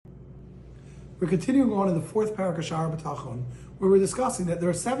We're continuing on in the fourth parak of Shiur B'tachon, where we're discussing that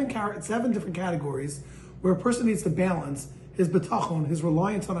there are seven different categories where a person needs to balance his betachon, his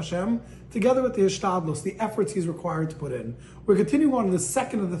reliance on Hashem, together with the hishtadlus, the efforts he's required to put in. We're continuing on to the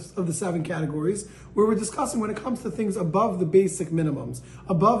second of the seven categories, where we're discussing when it comes to things above the basic minimums,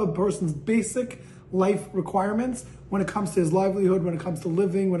 above a person's basic life requirements, when it comes to his livelihood, when it comes to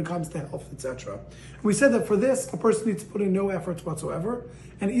living, when it comes to health, etc. We said that for this, a person needs to put in no efforts whatsoever,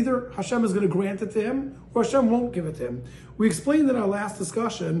 and either Hashem is going to grant it to him, or Hashem won't give it to him. We explained in our last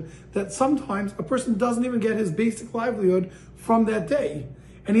discussion that sometimes a person doesn't even get his basic livelihood from that day.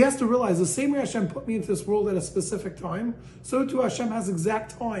 And he has to realize the same way Hashem put me into this world at a specific time, so too Hashem has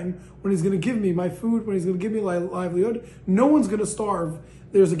exact time when He's going to give me my food, when He's going to give me my livelihood. No one's going to starve.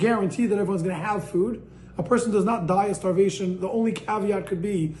 There's a guarantee that everyone's going to have food. A person does not die of starvation. The only caveat could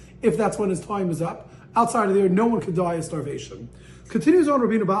be if that's when his time is up. Outside of there, no one could die of starvation. Continues on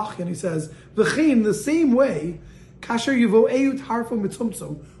Rabbeinu Bach, and he says, "V'chein, the same way, kasher yivo'eu tarfo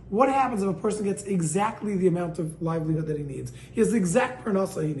mitzumtzum." What happens if a person gets exactly the amount of livelihood that he needs? He has the exact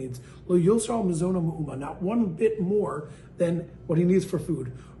parnasa he needs. Lo yosral mizona mu'uma, not one bit more than what he needs for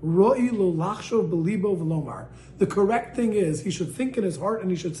food. Ro'i lo lachsho belibo v'lomar. The correct thing is, he should think in his heart and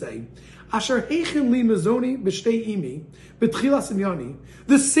he should say, Asher heichin li mizoni b'shtei imi, b'tchilas inyani.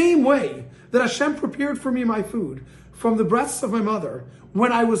 The same way that Hashem prepared for me my food from the breasts of my mother, when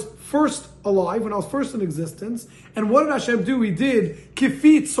I was first alive, when I was first in existence. And what did Hashem do? He did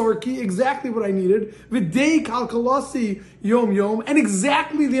kifit sarki, exactly what I needed, v'dei kalkalasi yom yom, and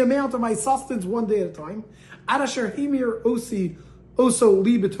exactly the amount of my sustenance one day at a time. Ad asher himir osi oso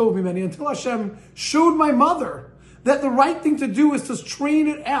li b'tov mimeni, until Hashem showed my mother that the right thing to do is to train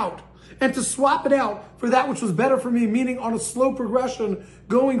it out and to swap it out for that which was better for me, meaning on a slow progression,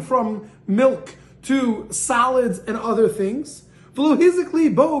 going from milk to solids and other things. And when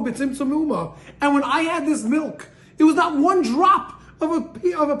I had this milk, it was not one drop of a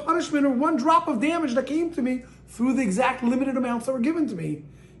punishment or one drop of damage that came to me through the exact limited amounts that were given to me.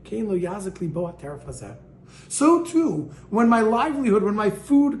 So too, when my livelihood, when my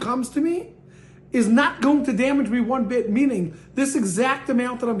food comes to me, is not going to damage me one bit, meaning this exact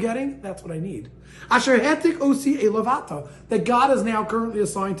amount that I'm getting, that's what I need. Asher hetik osi elavata, that God is now currently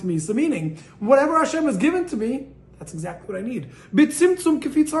assigned to me. So meaning, whatever Hashem has given to me, that's exactly what I need. Bitzimtzum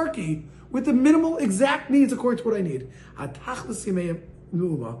kifitzarki, with the minimal exact needs according to what I need. Until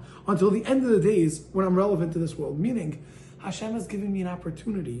the end of the days when I'm relevant to this world. Meaning, Hashem has given me an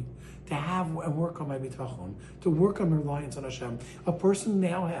opportunity to have and work on my bitachon, to work on my reliance on Hashem. A person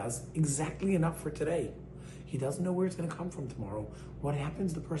now has exactly enough for today. He doesn't know where it's going to come from tomorrow. What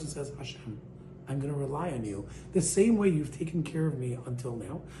happens? The person says, Hashem, I'm going to rely on you. The same way you've taken care of me until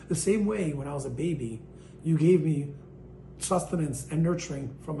now, the same way when I was a baby, you gave me sustenance and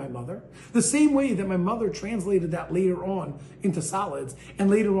nurturing from my mother. The same way that my mother translated that later on into solids, and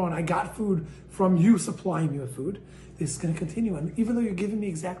later on I got food from you supplying me with food. This is going to continue. And even though you're giving me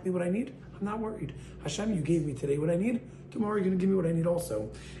exactly what I need, I'm not worried. Hashem, you gave me today what I need. Tomorrow you're going to give me what I need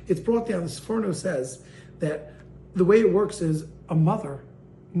also. It's brought down, the Sforno says that the way it works is a mother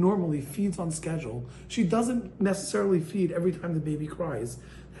normally feeds on schedule. She doesn't necessarily feed every time the baby cries.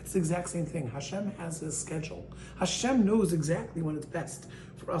 It's the exact same thing. Hashem has his schedule. Hashem knows exactly when it's best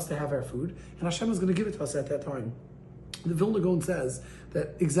for us to have our food, and Hashem is going to give it to us at that time. The Vilna Gaon says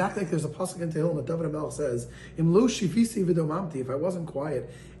that exactly like there's a pasuk in Tehillim that David HaMelech says, Im lo shivisi v'domamti, if I wasn't quiet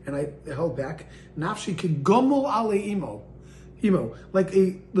and I held back, nafshi kigomul ale imo, like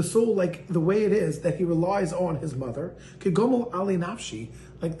the soul, like the way it is that he relies on his mother, kigomul ale nafshi,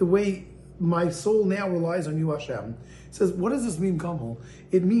 like the way my soul now relies on you, Hashem. It says, what does this mean, Gamul?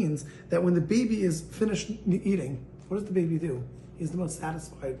 It means that when the baby is finished eating, what does the baby do? He's the most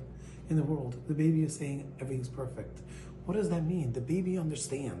satisfied in the world. The baby is saying everything's perfect. What does that mean? The baby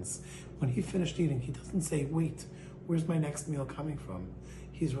understands. When he finished eating, he doesn't say, wait, where's my next meal coming from?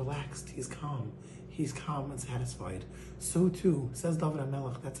 He's relaxed, he's calm. He's calm and satisfied. So too, says David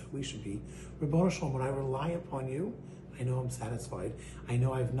HaMelech, that's how we should be. Rebbeinu Shalom, when I rely upon you, I know I'm satisfied. I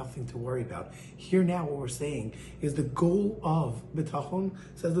know I have nothing to worry about. Here now, what we're saying is the goal of bitachon,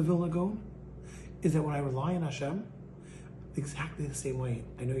 says the Vilna Gaon, is that when I rely on Hashem, exactly the same way,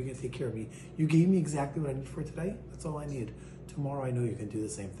 I know you're going to take care of me. You gave me exactly what I need for today. That's all I need. Tomorrow, I know you can do the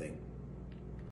same thing.